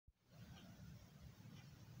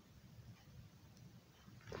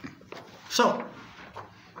So,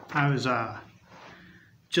 I was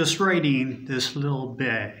just writing this little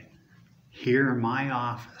bit here in my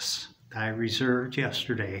office that I reserved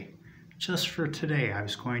yesterday. Just for today, I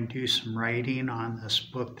was going to do some writing on this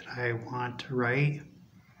book that I want to write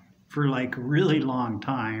for like a really long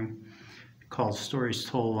time, called Stories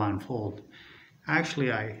Told Unfold.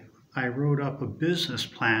 Actually, I wrote up a business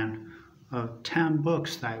plan of 10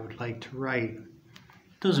 books that I would like to write.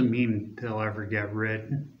 Doesn't mean they'll ever get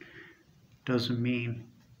written. Doesn't mean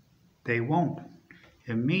they won't.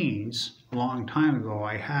 It means a long time ago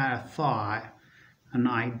I had a thought, an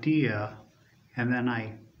idea, and then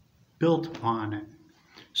I built upon it.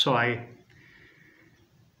 So I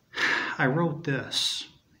wrote this,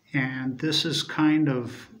 and this is kind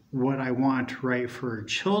of what I want to write for a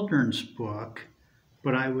children's book,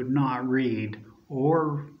 but I would not read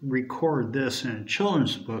or record this in a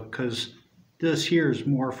children's book because this here is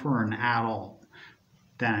more for an adult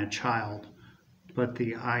than a child. But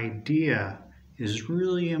the idea is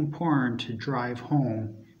really important to drive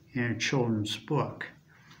home in a children's book.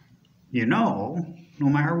 You know, no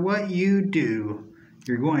matter what you do,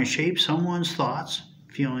 you're going to shape someone's thoughts,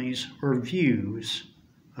 feelings, or views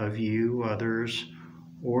of you, others,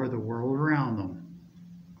 or the world around them.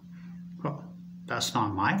 Well, that's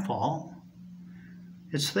not my fault.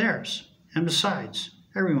 It's theirs. And besides,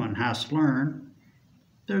 everyone has to learn.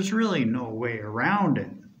 There's really no way around it.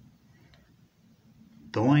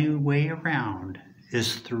 The only way around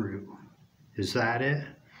is through. Is that it?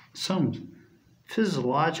 Some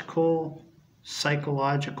physiological,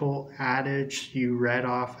 psychological adage you read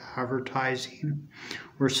off advertising,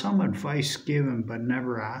 or some advice given but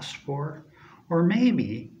never asked for, or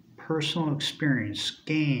maybe personal experience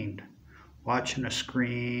gained watching a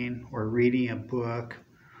screen or reading a book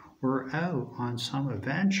or out on some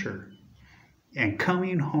adventure and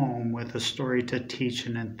coming home with a story to teach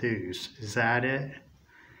and enthuse. Is that it?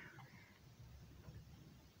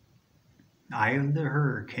 Eye of the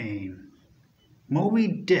Hurricane. Moby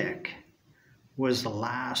Dick was the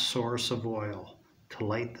last source of oil to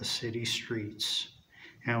light the city streets,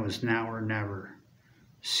 and it was now or never.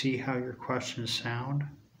 See how your questions sound?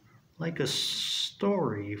 Like a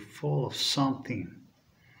story full of something,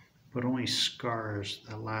 but only scars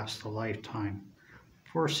that last a lifetime,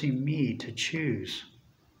 forcing me to choose.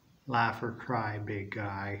 Laugh or cry, big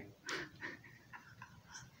guy.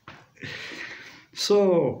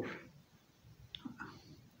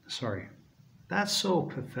 Sorry, that's so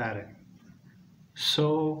pathetic,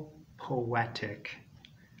 so poetic.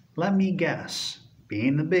 Let me guess,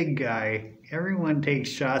 being the big guy, everyone takes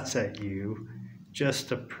shots at you just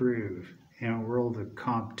to prove in a world of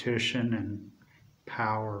competition and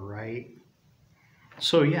power, right?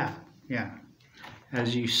 So yeah,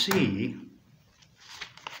 as you see,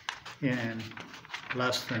 in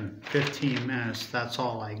less than 15 minutes, that's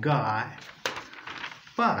all I got.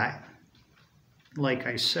 But like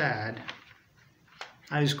I said,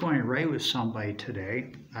 I was going to write with somebody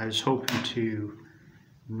today. I was hoping to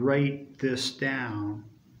write this down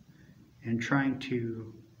and trying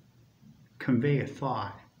to convey a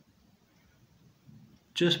thought.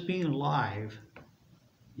 Just being alive,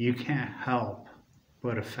 you can't help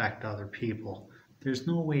but affect other people. There's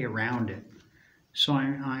no way around it. So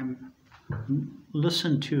I'm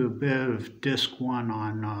listened to a bit of disc 1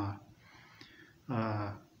 on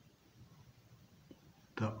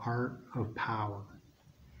The Art of Power.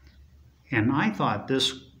 And I thought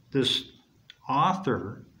this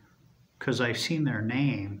author, because I've seen their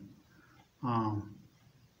name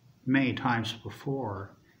many times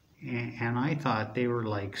before, and I thought they were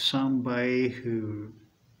like somebody who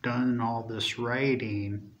done all this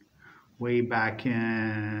writing way back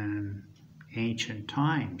in ancient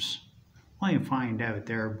times. Well, you find out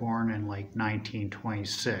they were born in like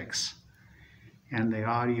 1926. And the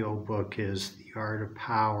audio book is The Art of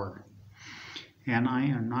Power. And I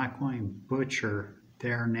am not going to butcher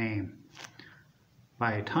their name.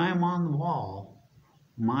 By the time on the wall,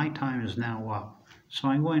 my time is now up. So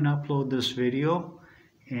I'm going to upload this video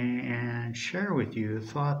and share with you the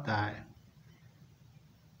thought that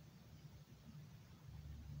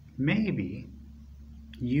maybe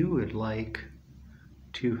you would like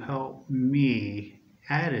to help me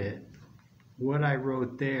edit what I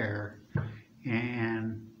wrote there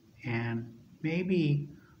and maybe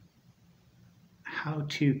how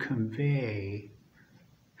to convey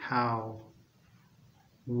how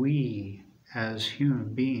we as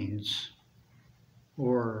human beings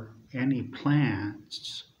or any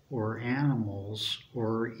plants or animals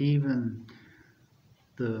or even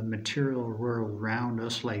the material world around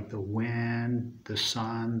us, like the wind, the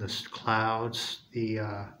sun, the clouds,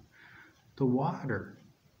 the water,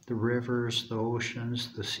 the rivers, the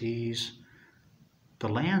oceans, the seas, the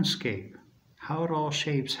landscape, how it all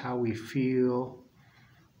shapes how we feel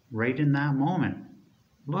right in that moment.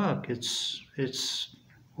 Look, it's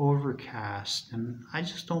overcast and I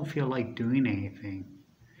just don't feel like doing anything.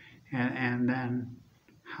 And then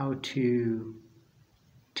how to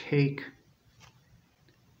take,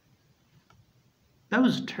 that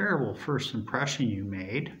was a terrible first impression you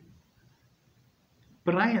made,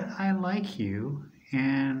 but I like you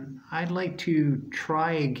and I'd like to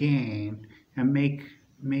try again and make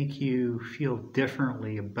you feel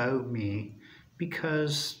differently about me,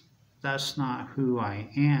 because that's not who I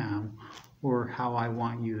am or how I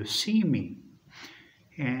want you to see me.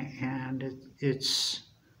 And it's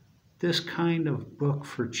this kind of book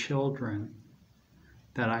for children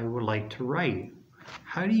that I would like to write.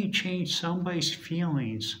 How do you change somebody's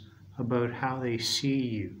feelings about how they see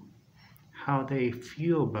you, how they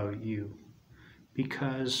feel about you,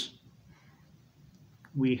 because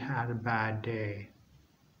we had a bad day,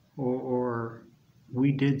 or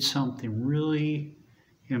we did something really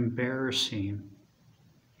embarrassing,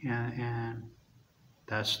 and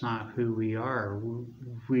that's not who we are.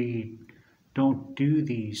 We don't do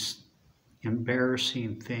these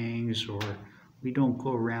embarrassing things, or we don't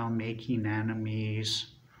go around making enemies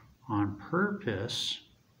on purpose.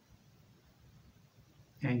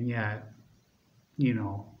 And yet, you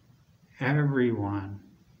know, everyone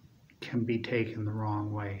can be taken the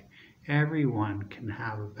wrong way. Everyone can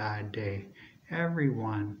have a bad day.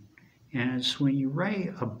 Everyone. And it's when you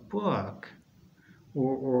write a book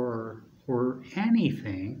or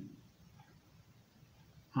anything,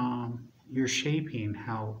 you're shaping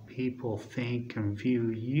how people think and view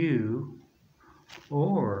you,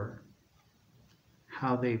 or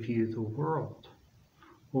how they view the world,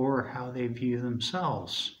 or how they view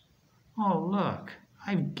themselves. Oh, look,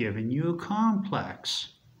 I've given you a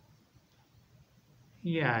complex.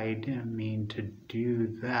 Yeah, I didn't mean to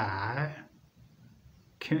do that.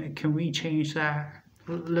 Can we change that?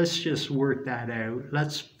 Let's just work that out.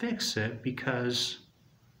 Let's fix it, because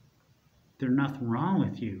there's nothing wrong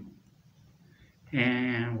with you.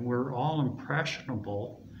 And we're all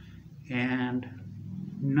impressionable, and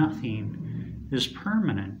nothing is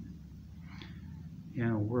permanent in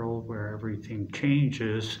a world where everything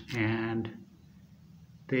changes, and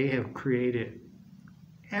they have created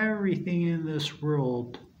everything in this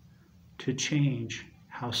world to change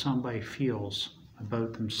how somebody feels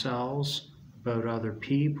about themselves, about other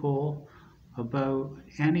people, about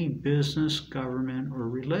any business, government, or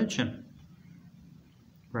religion,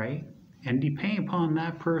 right? And depending upon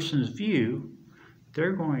that person's view,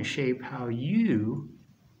 they're going to shape how you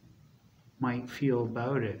might feel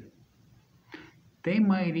about it. They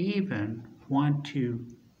might even want to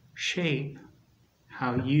shape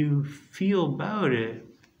how you feel about it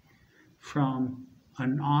from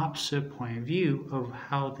an opposite point of view of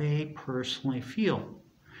how they personally feel.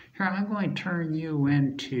 Here, I'm going to turn you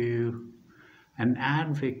into an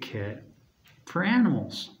advocate for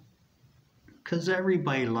animals, because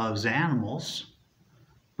everybody loves animals,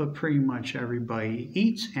 but pretty much everybody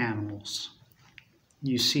eats animals.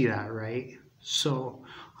 You see that, right? So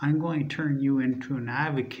I'm going to turn you into an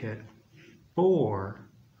advocate for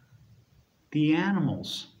the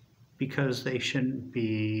animals, because they shouldn't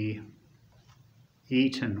be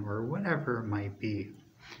eaten or whatever it might be.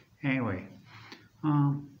 Anyway,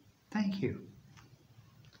 thank you.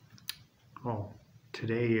 Oh,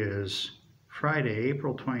 today is Friday,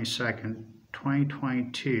 April 22nd,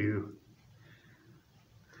 2022.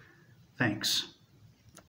 Thanks.